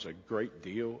comes a great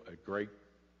deal, a great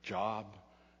job,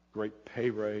 great pay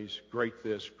raise, great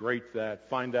this, great that.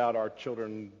 Find out our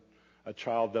children A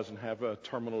child doesn't have a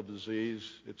terminal disease.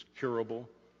 It's curable.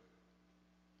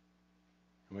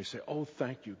 And we say, oh,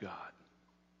 thank you, God.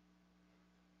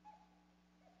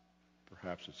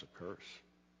 Perhaps it's a curse.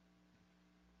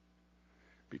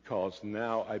 Because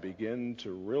now I begin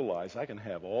to realize I can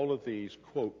have all of these,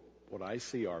 quote, what I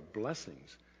see are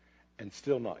blessings, and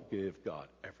still not give God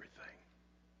everything.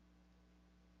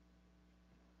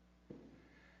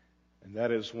 And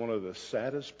that is one of the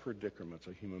saddest predicaments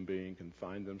a human being can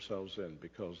find themselves in,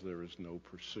 because there is no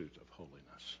pursuit of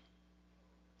holiness.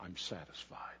 I'm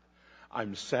satisfied.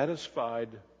 I'm satisfied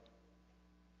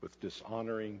with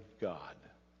dishonoring God.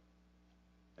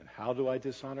 And how do I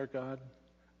dishonor God?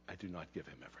 I do not give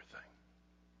him everything.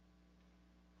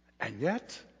 And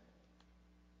yet,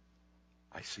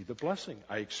 I see the blessing.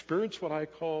 I experience what I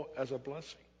call as a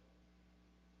blessing.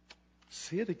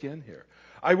 See it again here.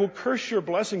 I will curse your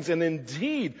blessings, and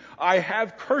indeed, I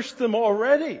have cursed them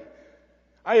already.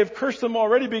 I have cursed them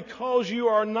already because you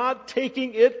are not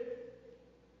taking it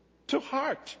to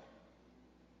heart.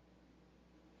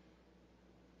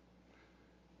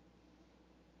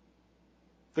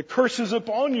 The curse is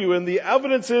upon you, and the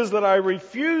evidence is that I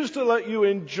refuse to let you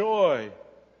enjoy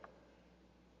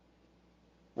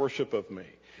worship of me.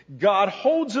 God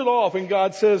holds it off, and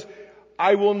God says,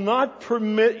 I will not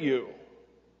permit you,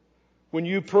 when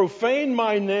you profane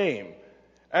my name,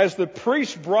 as the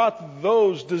priest brought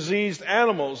those diseased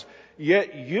animals,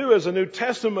 yet you as a New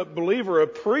Testament believer, a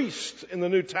priest in the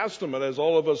New Testament, as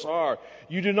all of us are,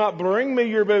 you do not bring me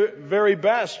your very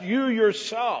best. You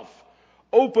yourself,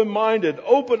 open-minded,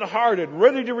 open-hearted,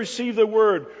 ready to receive the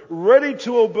word, ready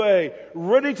to obey,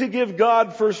 ready to give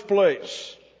God first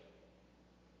place.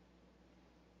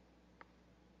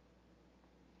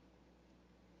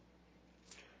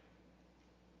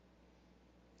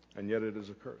 And yet it is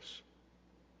a curse.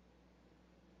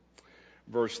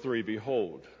 Verse 3,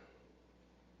 behold,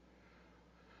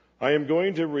 I am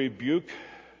going to rebuke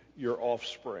your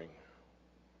offspring,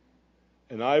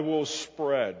 and I will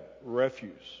spread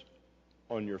refuse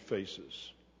on your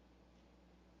faces.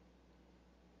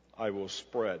 I will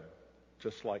spread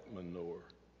just like manure.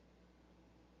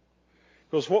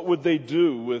 Because what would they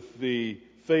do with the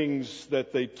things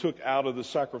that they took out of the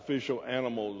sacrificial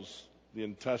animals, the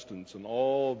intestines and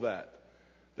all that?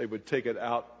 They would take it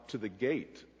out to the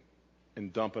gate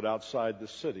and dump it outside the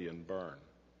city and burn.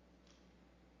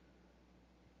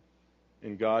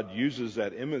 And God uses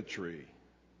that imagery,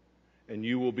 and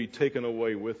you will be taken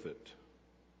away with it.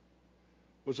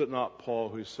 Was it not Paul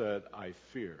who said, I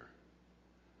fear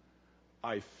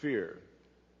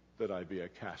that I be a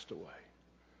castaway?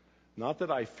 Not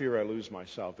that I fear I lose my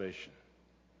salvation.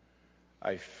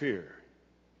 I fear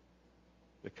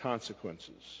the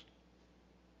consequences.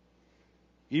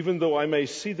 Even though I may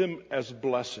see them as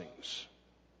blessings.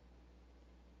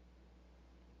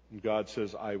 And God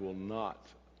says, I will not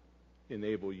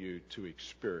enable you to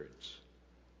experience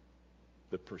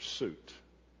the pursuit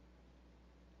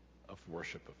of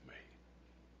worship of me.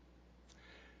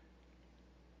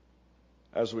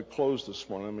 As we close this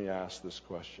morning, let me ask this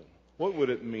question. What would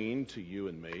it mean to you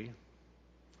and me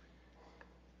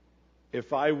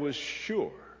if I was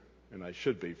sure, and I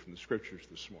should be from the scriptures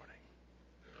this morning,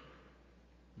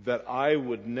 that I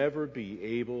would never be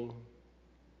able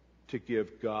to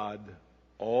give God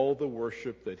all the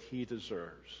worship that he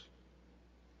deserves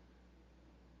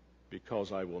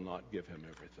because I will not give him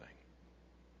everything?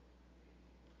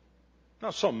 Now,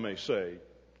 some may say,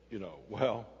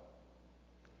 well,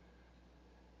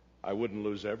 I wouldn't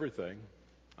lose everything.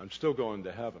 I'm still going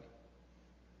to heaven.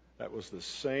 That was the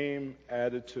same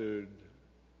attitude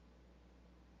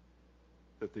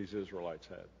that these Israelites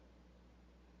had.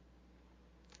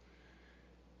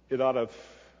 It ought to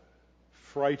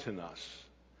frighten us,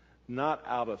 not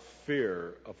out of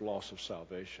fear of loss of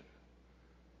salvation.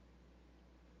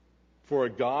 For a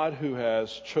God who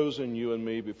has chosen you and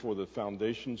me before the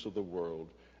foundations of the world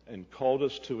and called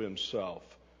us to himself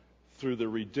through the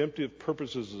redemptive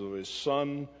purposes of his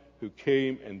Son, who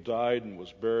came and died and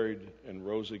was buried and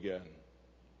rose again.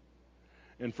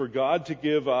 And for God to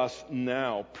give us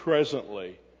now,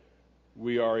 presently,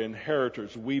 we are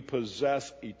inheritors. We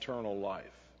possess eternal life.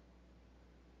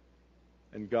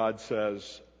 And God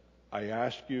says, I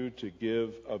ask you to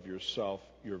give of yourself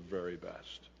your very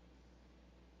best.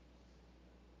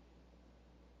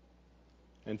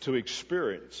 And to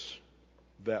experience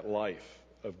that life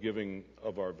of giving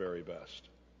of our very best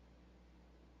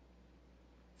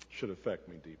should affect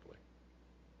me deeply.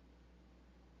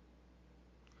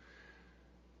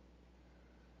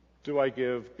 Do I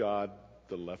give God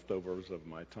the leftovers of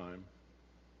my time?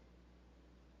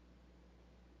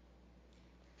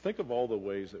 Think of all the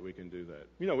ways that we can do that.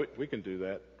 You know, we can do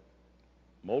that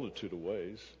multitude of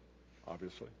ways,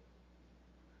 obviously.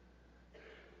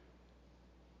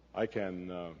 I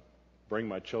can bring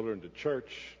my children to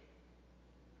church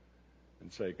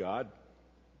and say, God,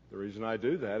 the reason I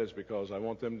do that is because I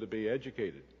want them to be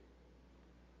educated.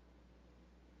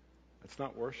 That's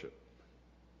not worship.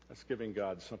 That's giving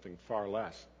God something far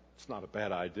less. It's not a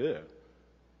bad idea.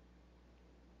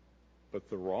 But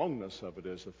the wrongness of it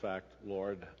is the fact,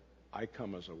 Lord, I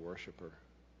come as a worshiper.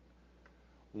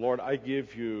 Lord, I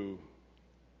give you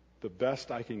the best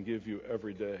I can give you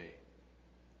every day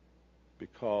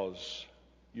because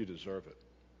you deserve it.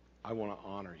 I want to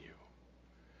honor you.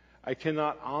 I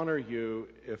cannot honor you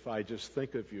if I just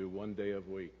think of you one day a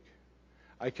week.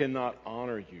 I cannot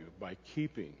honor you by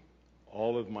keeping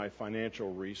all of my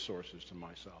financial resources to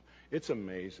myself. It's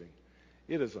amazing.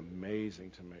 It is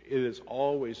amazing to me. It has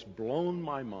always blown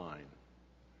my mind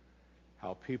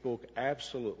how people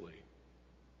absolutely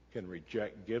can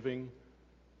reject giving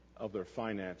of their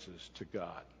finances to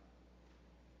God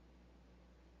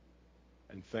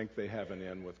and think they have an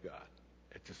in with God.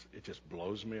 It just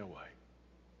blows me away.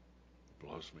 It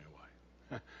blows me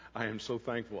away. I am so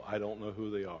thankful I don't know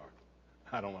who they are.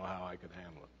 I don't know how I could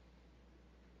handle it.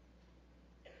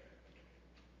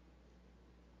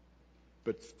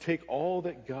 But take all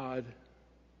that God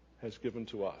has given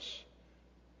to us,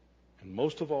 and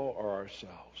most of all are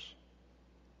ourselves.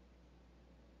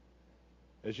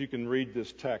 As you can read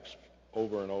this text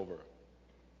over and over,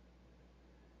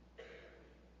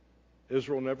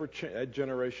 Israel that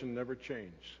generation never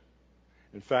changed.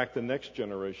 In fact, the next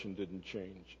generation didn't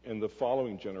change, and the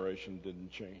following generation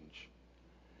didn't change.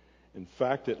 In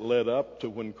fact, it led up to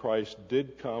when Christ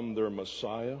did come, their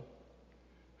Messiah,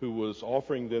 who was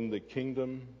offering them the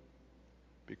kingdom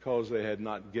because they had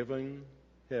not given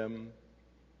him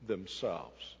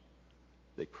themselves.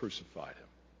 They crucified him.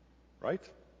 Right?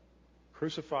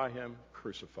 Crucify him,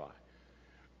 crucify.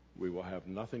 We will have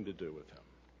nothing to do with him.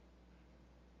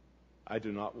 I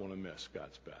do not want to miss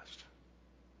God's best.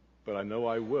 But I know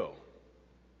I will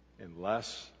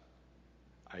unless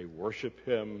I worship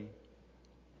him,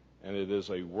 and it is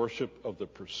a worship of the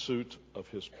pursuit of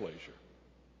his pleasure.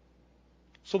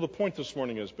 So the point this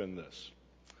morning has been this.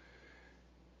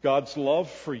 God's love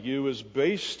for you is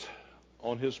based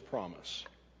on his promise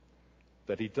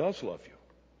that he does love you.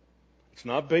 It's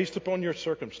not based upon your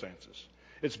circumstances.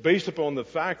 It's based upon the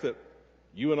fact that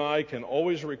you and I can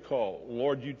always recall,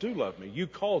 Lord, you do love me. You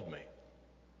called me.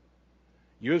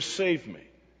 You have saved me.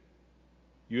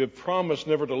 You have promised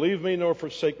never to leave me nor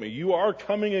forsake me. You are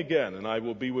coming again, and I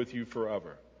will be with you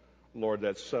forever. Lord,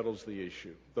 that settles the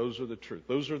issue. Those are the truth.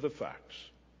 Those are the facts.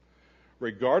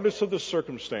 Regardless of the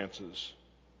circumstances,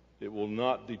 it will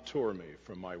not detour me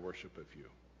from my worship of you.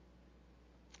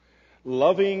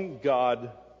 Loving God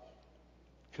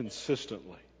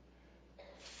consistently,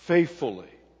 faithfully.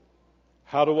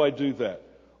 How do I do that?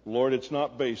 Lord, it's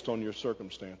not based on your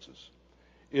circumstances.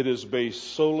 It is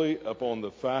based solely upon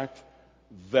the fact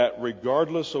that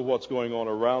regardless of what's going on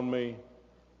around me,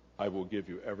 I will give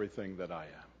you everything that I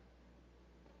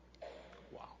am.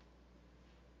 Wow.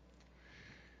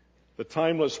 The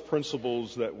timeless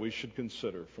principles that we should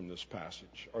consider from this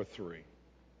passage are three.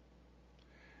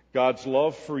 God's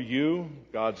love for you,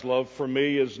 God's love for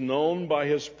me is known by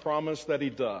his promise that he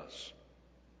does,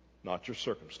 not your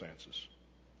circumstances.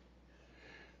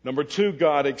 Number two,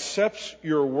 God accepts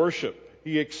your worship.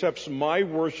 He accepts my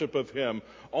worship of him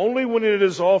only when it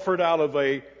is offered out of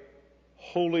a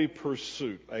holy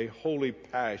pursuit, a holy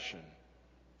passion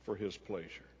for his pleasure.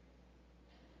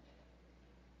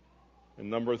 And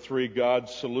number three,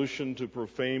 God's solution to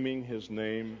profaning his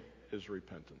name is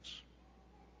repentance.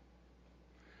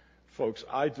 Folks,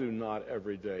 I do not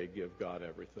every day give God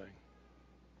everything.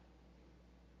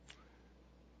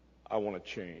 I want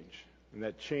to change. And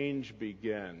that change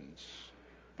begins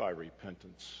by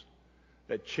repentance.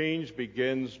 That change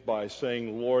begins by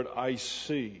saying, Lord, I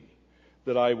see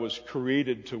that I was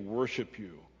created to worship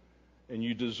you, and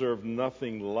you deserve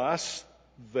nothing less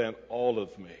than all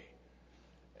of me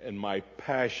and my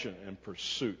passion and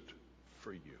pursuit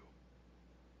for you.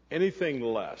 Anything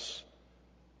less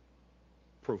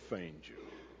profanes you.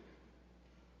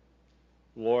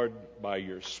 Lord, by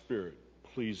your Spirit,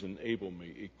 please enable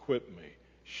me, equip me,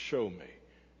 show me,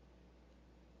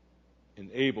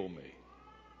 enable me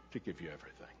to give you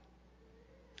everything.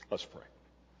 Let's pray.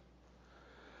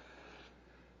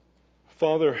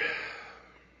 Father,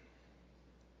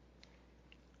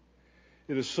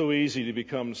 it is so easy to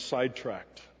become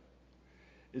sidetracked.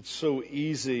 It's so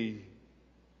easy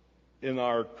in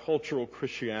our cultural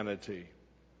Christianity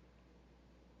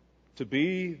to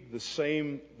be the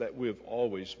same that we've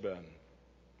always been,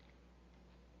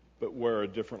 but wear a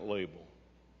different label.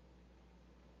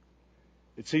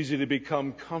 It's easy to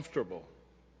become comfortable.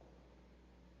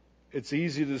 It's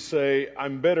easy to say,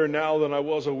 I'm better now than I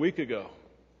was a week ago,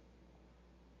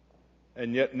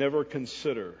 and yet never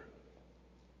consider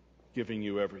giving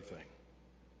you everything.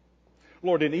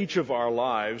 Lord, in each of our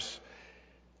lives,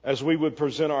 as we would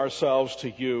present ourselves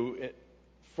to you,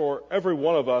 for every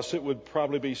one of us, it would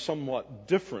probably be somewhat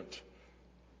different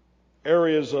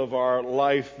areas of our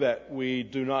life that we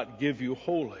do not give you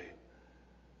wholly.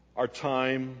 Our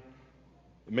time,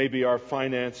 maybe our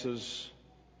finances,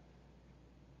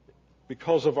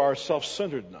 because of our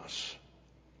self-centeredness.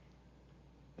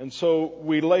 And so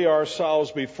we lay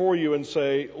ourselves before you and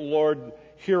say, Lord,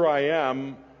 here I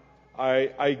am.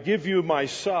 I give you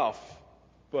myself,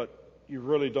 but you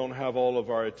really don't have all of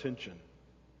our attention.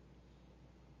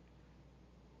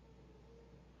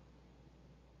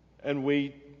 And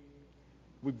we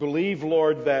believe,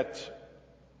 Lord, that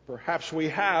perhaps we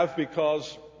have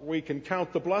because we can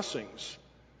count the blessings.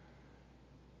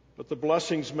 But the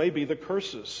blessings may be the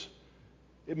curses.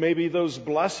 It may be those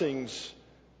blessings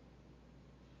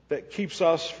that keeps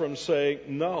us from saying,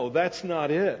 no, that's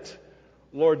not it.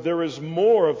 Lord, there is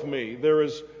more of me. There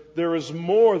is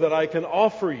more that I can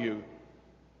offer you.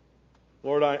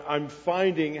 Lord, I'm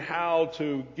finding how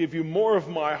to give you more of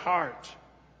my heart.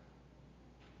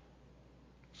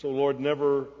 So, Lord,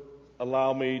 never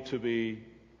allow me to be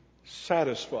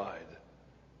satisfied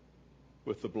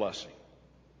with the blessing.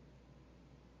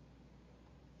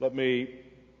 Let me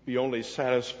be only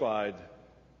satisfied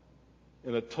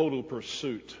in a total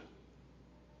pursuit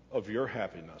of your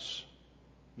happiness,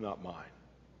 not mine.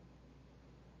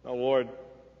 Now, Lord,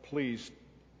 please,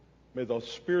 may the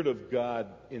Spirit of God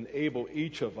enable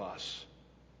each of us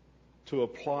to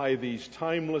apply these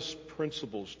timeless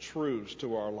principles, truths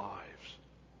to our lives.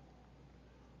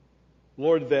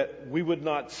 Lord, that we would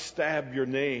not stab your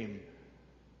name.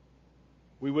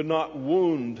 We would not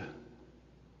wound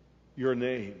your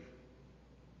name.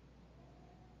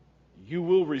 You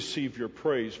will receive your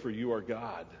praise, for you are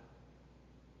God.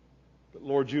 But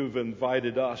Lord, you've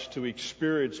invited us to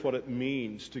experience what it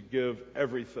means to give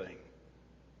everything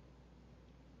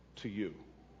to you.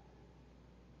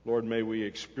 Lord, may we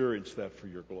experience that for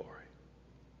your glory.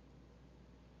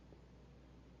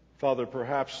 Father,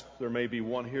 perhaps there may be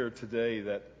one here today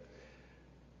that,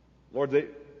 Lord, they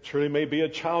truly may be a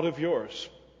child of yours,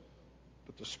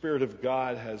 but the Spirit of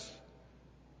God has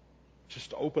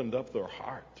just opened up their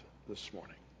heart this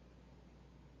morning.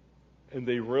 And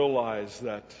they realize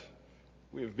that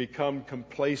we have become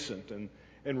complacent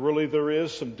and really there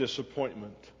is some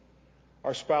disappointment.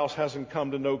 Our spouse hasn't come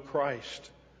to know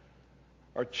Christ.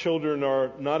 Our children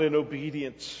are not in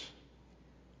obedience.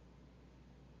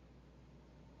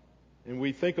 And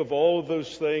we think of all of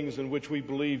those things in which we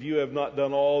believe you have not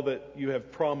done all that you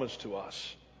have promised to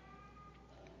us.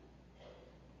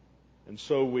 And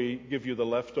so we give you the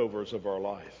leftovers of our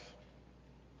life.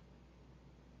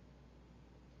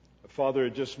 Father,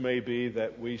 it just may be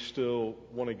that we still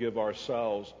want to give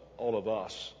ourselves, all of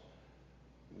us.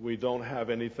 We don't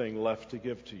have anything left to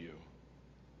give to you.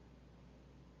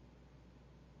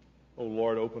 Oh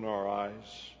Lord, open our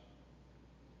eyes.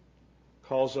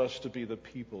 Cause us to be the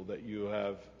people that you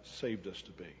have saved us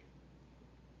to be.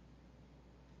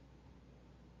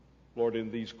 Lord,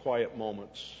 in these quiet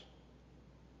moments,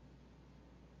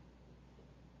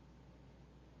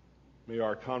 may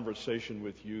our conversation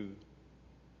with you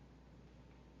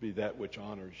be that which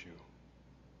honors you.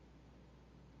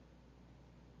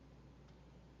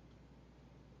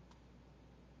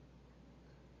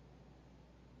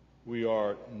 We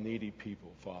are needy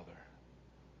people, Father.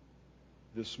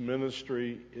 This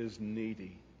ministry is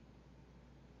needy.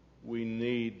 We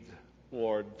need,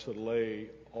 Lord, to lay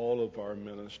all of our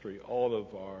ministry, all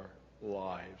of our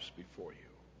lives before you.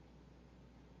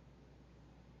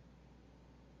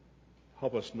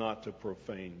 Help us not to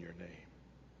profane your name.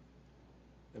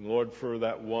 And Lord, for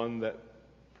that one that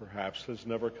perhaps has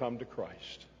never come to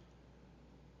Christ,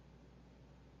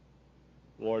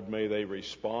 Lord, may they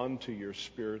respond to your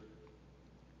Spirit,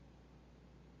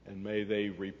 and may they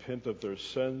repent of their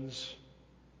sins.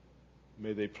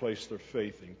 May they place their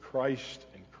faith in Christ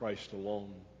and Christ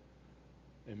alone,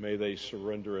 and may they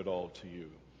surrender it all to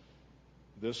you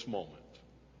this moment,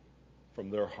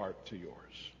 from their heart to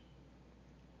yours.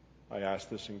 I ask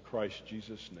this in Christ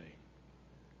Jesus'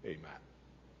 name. Amen.